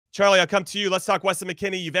Charlie, I'll come to you. Let's talk Weston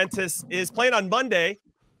McKennie. Juventus is playing on Monday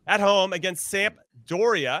at home against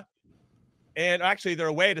Sampdoria. And actually, they're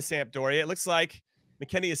away to Sampdoria. It looks like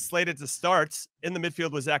McKennie is slated to start in the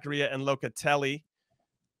midfield with Zaccaria and Locatelli.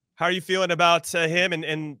 How are you feeling about him,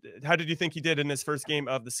 and how did you think he did in his first game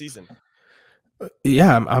of the season?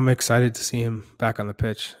 Yeah, I'm excited to see him back on the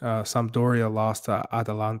pitch. Sampdoria lost to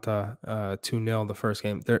Atalanta 2-0 the first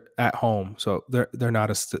game. They're at home, so they're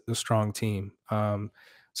not a strong team.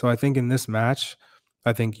 So I think in this match,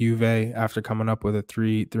 I think Juve, after coming up with a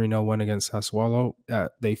 3-0 win against Sassuolo,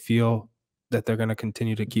 they feel that they're going to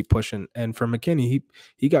continue to keep pushing. And for McKennie,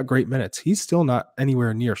 he got great minutes. He's still not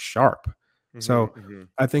anywhere near sharp. So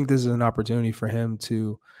I think this is an opportunity for him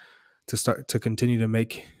to start to continue to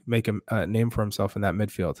make a name for himself in that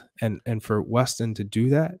midfield. And for Weston to do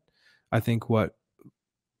that, I think what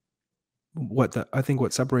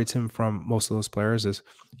separates him from most of those players is,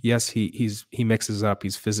 yes, he mixes up,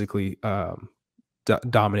 he's physically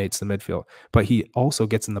dominates the midfield, but he also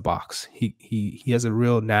gets in the box. He has a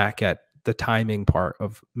real knack at the timing part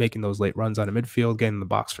of making those late runs on a midfield, getting in the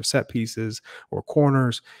box for set pieces or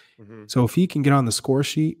corners. So if he can get on the score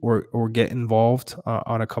sheet or get involved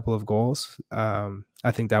on a couple of goals,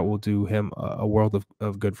 I think that will do him a world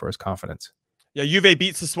of good for his confidence. Yeah, Juve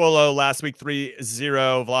beat Sassuolo last week 3-0.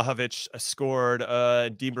 Vlahovic scored.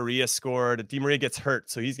 Di Maria scored. Di Maria gets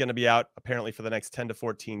hurt, so he's going to be out apparently for the next 10 to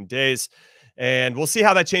 14 days. And we'll see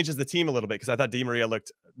how that changes the team a little bit, because I thought Di Maria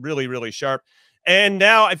looked really, really sharp. And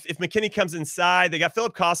now if McKennie comes inside, they got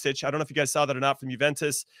Filip Kostic. I don't know if you guys saw that or not, from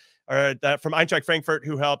Juventus, or that from Eintracht Frankfurt,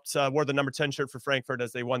 who helped wore the number 10 shirt for Frankfurt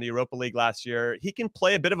as they won the Europa League last year. He can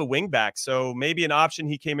play a bit of a wing back, so maybe an option.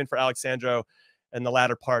 He came in for Alexandro in the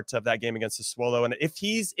latter part of that game against Sassuolo. And if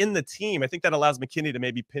he's in the team, I think that allows McKennie to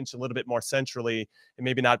maybe pinch a little bit more centrally and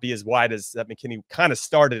maybe not be as wide as that McKennie kind of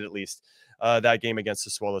started, at least that game against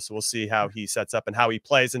Sassuolo. So we'll see how he sets up and how he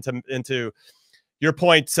plays. Into your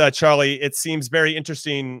point, Charlie, it seems very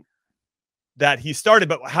interesting that he started,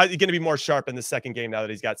 but how he's going to be more sharp in the second game now that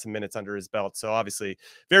he's got some minutes under his belt. So obviously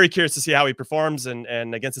very curious to see how he performs, and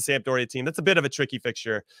against the Sampdoria team, that's a bit of a tricky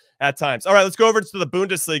fixture at times. All right, let's go over to the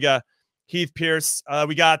Bundesliga. Heath Pearce.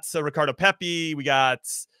 We got Ricardo Pepi. We got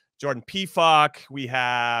Jordan Pefok. We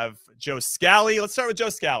have Joe Scally. Let's start with Joe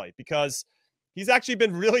Scally, because he's actually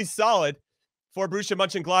been really solid for Borussia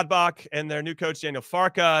Mönchengladbach and their new coach, Daniel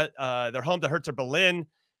Farke. They're home to Hertha Berlin.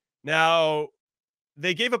 Now,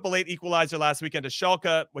 they gave up a late equalizer last weekend to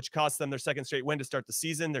Schalke, which cost them their second straight win to start the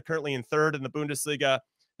season. They're currently in third in the Bundesliga.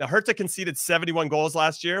 Now, Hertha conceded 71 goals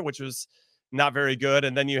last year, which was not very good.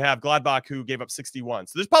 And then you have Gladbach, who gave up 61.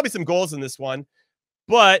 So there's probably some goals in this one.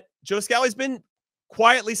 But Joe Scally's been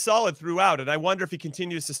quietly solid throughout. And I wonder if he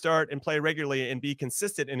continues to start and play regularly and be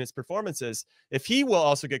consistent in his performances, if he will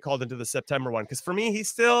also get called into the September one. Because for me, he's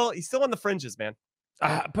still on the fringes, man.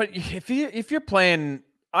 But if you're playing,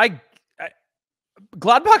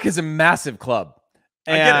 Gladbach is a massive club.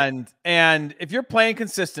 And if you're playing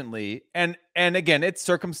consistently, and again, it's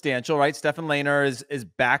circumstantial, right? Stefan Lehner is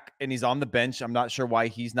back and he's on the bench. I'm not sure why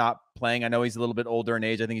he's not playing. I know he's a little bit older in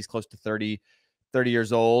age. I think he's close to 30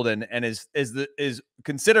 years old, and is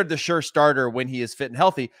considered the sure starter when he is fit and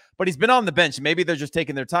healthy. But he's been on the bench. Maybe they're just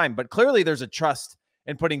taking their time. But clearly, there's a trust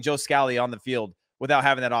in putting Joe Scally on the field without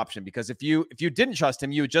having that option. Because if you didn't trust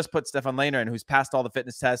him, you would just put Stefan Lehner in, who's passed all the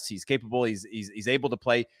fitness tests. He's capable. He's able to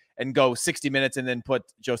play and go 60 minutes and then put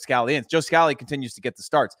Joe Scally in. Joe Scally continues to get the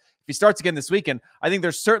starts. If he starts again this weekend, I think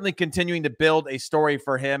they're certainly continuing to build a story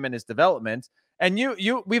for him and his development. And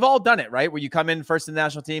we've all done it, right? Where you come in first in the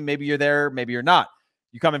national team, maybe you're there, maybe you're not.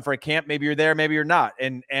 You come in for a camp, maybe you're there, maybe you're not.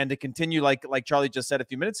 And to continue, like Charlie just said a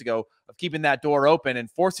few minutes ago, of keeping that door open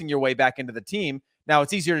and forcing your way back into the team. Now,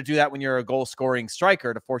 it's easier to do that when you're a goal-scoring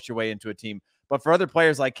striker, to force your way into a team. But for other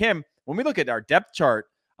players like him, when we look at our depth chart,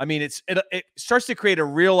 I mean, it starts to create a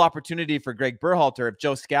real opportunity for Greg Berhalter if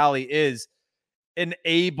Joe Scally is an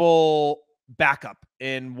able backup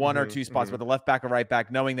in one or two spots, with a left back or right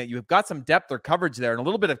back, knowing that you've got some depth or coverage there and a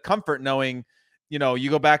little bit of comfort knowing, you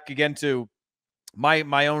go back again to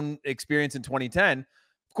my own experience in 2010.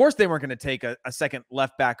 Of course, they weren't going to take a second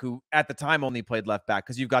left back who at the time only played left back,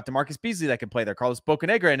 because you've got DeMarcus Beasley that can play there. Carlos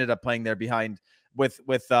Bocanegra ended up playing there behind with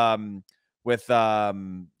Johnny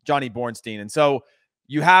Bornstein. And so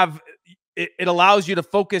you have it allows you to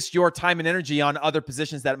focus your time and energy on other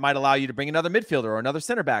positions that might allow you to bring another midfielder or another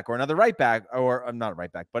center back or another right back, or not a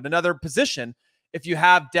right back, but another position if you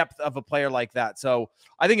have depth of a player like that. So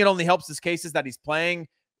I think it only helps his cases that he's playing.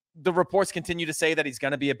 The reports continue to say that he's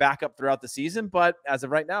going to be a backup throughout the season, but as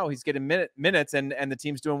of right now, he's getting minutes and the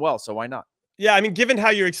team's doing well. So why not? Yeah, I mean, given how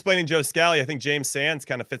you're explaining Joe Scally, I think James Sands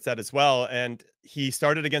kind of fits that as well. And He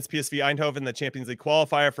started against PSV Eindhoven, the Champions League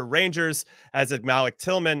qualifier for Rangers, as did Malik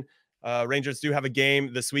Tillman. Rangers do have a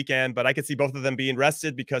game this weekend, but I could see both of them being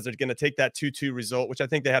rested because they're going to take that 2-2 result, which I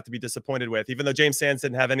think they have to be disappointed with, even though James Sands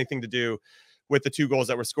didn't have anything to do with the 2 goals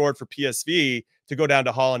that were scored for PSV to go down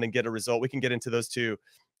to Holland and get a result. We can get into those two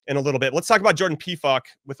in a little bit. Let's talk about Jordan Pefok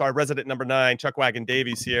with our resident number 9, Chuckwagon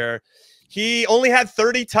Davies here. He only had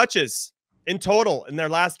 30 touches in total in their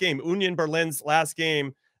last game, Union Berlin's last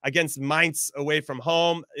game against Mainz away from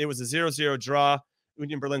home. It was a 0-0 draw.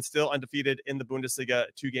 Union Berlin still undefeated in the Bundesliga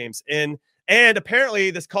 2 games in. And apparently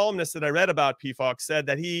this columnist that I read about Pefok said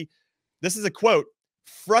that this is a quote,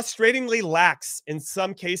 frustratingly lax in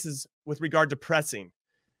some cases with regard to pressing.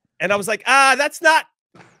 And I was like, that's not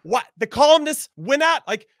what the columnist went out,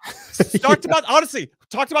 like talked about, honestly,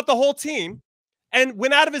 talked about the whole team and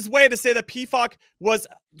went out of his way to say that Pefok was,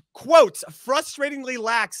 quote, frustratingly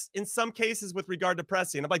lax in some cases with regard to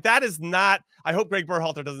pressing. I'm like, that is not, I hope Greg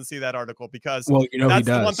Berhalter doesn't see that article because that's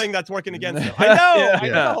the one thing that's working against him. I know, I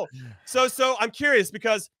know. So I'm curious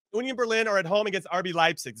because Union Berlin are at home against RB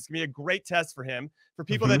Leipzig. It's going to be a great test for him. For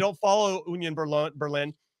people that don't follow Union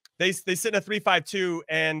Berlin, they sit in a 3-5-2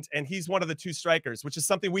 and he's one of the 2 strikers, which is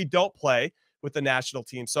something we don't play with the national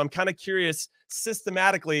team. So I'm kind of curious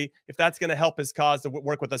systematically if that's going to help his cause to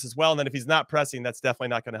work with us as well. And then if he's not pressing, that's definitely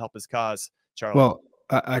not going to help his cause, Charlie. Well,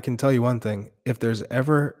 I can tell you one thing. If there's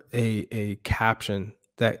ever a caption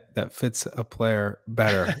that fits a player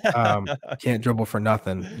better, can't dribble for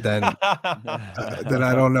nothing, then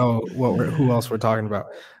I don't know who else we're talking about.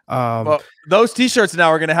 Well, those T-shirts now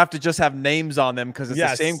are going to have to just have names on them because it's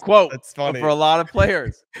the same quote for a lot of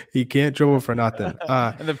players. He can't dribble for nothing.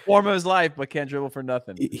 In the form of his life, but can't dribble for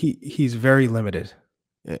nothing. He's very limited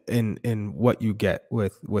in what you get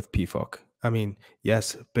with Pefok. I mean,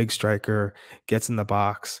 yes, big striker, gets in the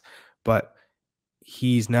box, but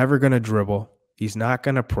he's never going to dribble. He's not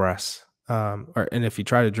going to press. And if you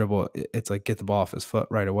try to dribble, it's like get the ball off his foot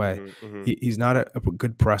right away. He's not a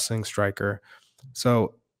good pressing striker.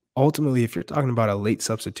 So ultimately, if you're talking about a late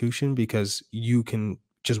substitution because you can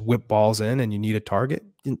just whip balls in and you need a target,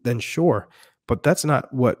 then sure. But that's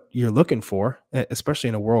not what you're looking for, especially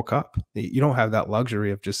in a World Cup. You don't have that luxury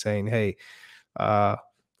of just saying, hey,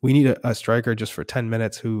 we need a striker just for 10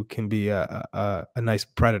 minutes who can be a nice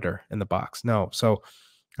predator in the box. No. So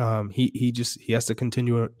he has to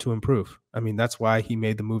continue to improve. I mean, that's why he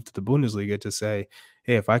made the move to the Bundesliga to say,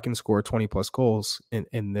 hey, if I can score 20 plus goals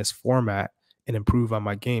in this format and improve on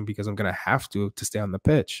my game because I'm going to have to stay on the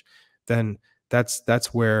pitch, then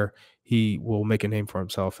that's where he will make a name for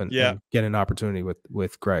himself and get an opportunity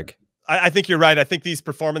with Greg. I think you're right. I think these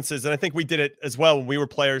performances, and I think we did it as well when we were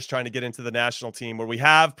players trying to get into the national team, where we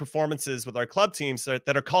have performances with our club teams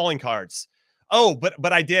that are calling cards. Oh,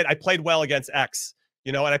 but I played well against X,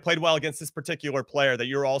 and I played well against this particular player that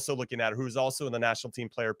you're also looking at, who's also in the national team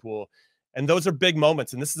player pool. And those are big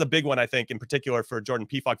moments. And this is a big one, I think, in particular for Jordan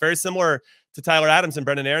Pefok. Very similar to Tyler Adams and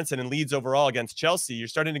Brendan Aronson in Leeds overall against Chelsea. You're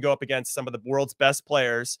starting to go up against some of the world's best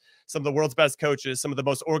players, some of the world's best coaches, some of the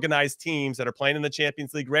most organized teams that are playing in the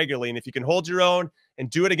Champions League regularly. And if you can hold your own and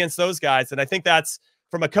do it against those guys, and I think that's,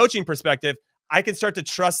 from a coaching perspective, I can start to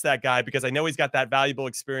trust that guy because I know he's got that valuable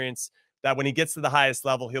experience that when he gets to the highest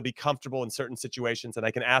level, he'll be comfortable in certain situations. And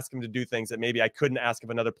I can ask him to do things that maybe I couldn't ask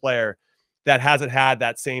of another player that hasn't had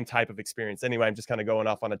that same type of experience. Anyway, I'm just kind of going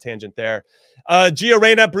off on a tangent there. Gio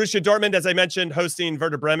Reyna, Borussia Dortmund, as I mentioned, hosting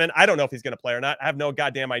Werder Bremen. I don't know if he's going to play or not. I have no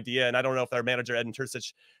goddamn idea, and I don't know if their manager, Edin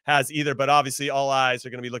Terzic, has either. But obviously, all eyes are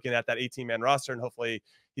going to be looking at that 18-man roster, and hopefully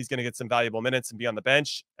he's going to get some valuable minutes and be on the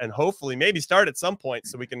bench, and hopefully maybe start at some point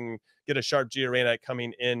so we can get a sharp Gio Reyna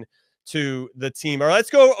coming in to the team. All right, let's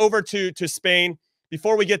go over to Spain.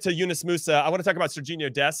 Before we get to Yunus Musa, I want to talk about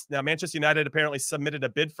Sergino Dest. Now, Manchester United apparently submitted a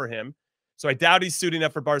bid for him. So I doubt he's suiting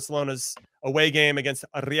up for Barcelona's away game against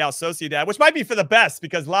Real Sociedad, which might be for the best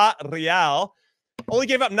because La Real only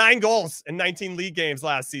gave up 9 goals in 19 league games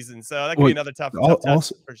last season. So that could be another tough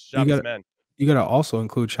test for Xavi's men. You got to also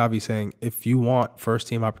include Xavi saying, if you want first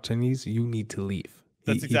team opportunities, you need to leave.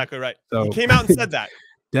 That's exactly right. So, he came out and said that.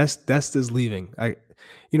 Dest is leaving.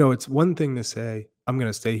 It's one thing to say, I'm going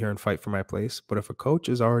to stay here and fight for my place. But if a coach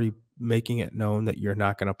is already making it known that you're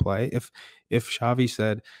not going to play, if Xavi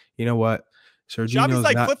said, you know what, Xavi's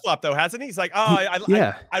like flip-flop though, hasn't he? He's like,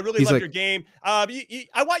 I really love your game. I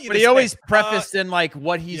want you to. But he always prefaced in like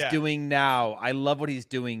what he's doing now. I love what he's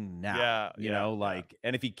doing now.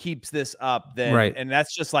 And if he keeps this up, then and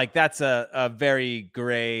that's just like that's a very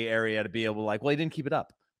gray area to be able to like, well, he didn't keep it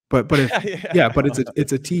up. But if but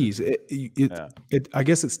it's a tease. I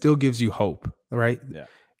guess it still gives you hope, right? Yeah.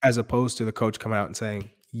 As opposed to the coach coming out and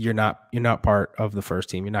saying you're not part of the first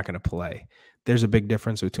team. You're not going to play. there's a big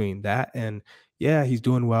difference between that and, yeah, he's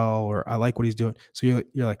doing well, or I like what he's doing. So you're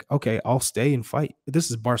like, okay, I'll stay and fight. This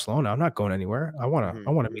is Barcelona. I'm not going anywhere. I want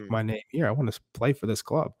to make my name here. I want to play for this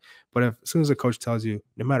club. But if as soon as the coach tells you,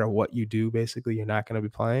 no matter what you do, basically you're not going to be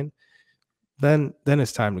playing, then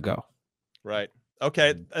it's time to go. Right.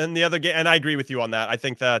 Okay. And the other game, and I agree with you on that. I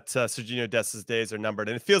think that Sergino Dest's days are numbered,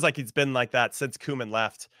 and it feels like he's been like that since Koeman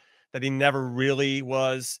left, that he never really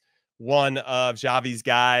was one of Xavi's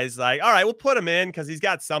guys. Like, all right, we'll put him in because he's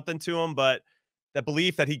got something to him, but the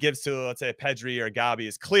belief that he gives to, let's say, a Pedri or a Gabi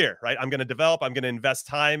is clear, right? I'm going to develop. I'm going to invest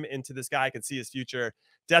time into this guy. I can see his future.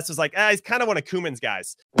 Dest was like, he's kind of one of Koeman's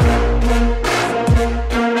guys.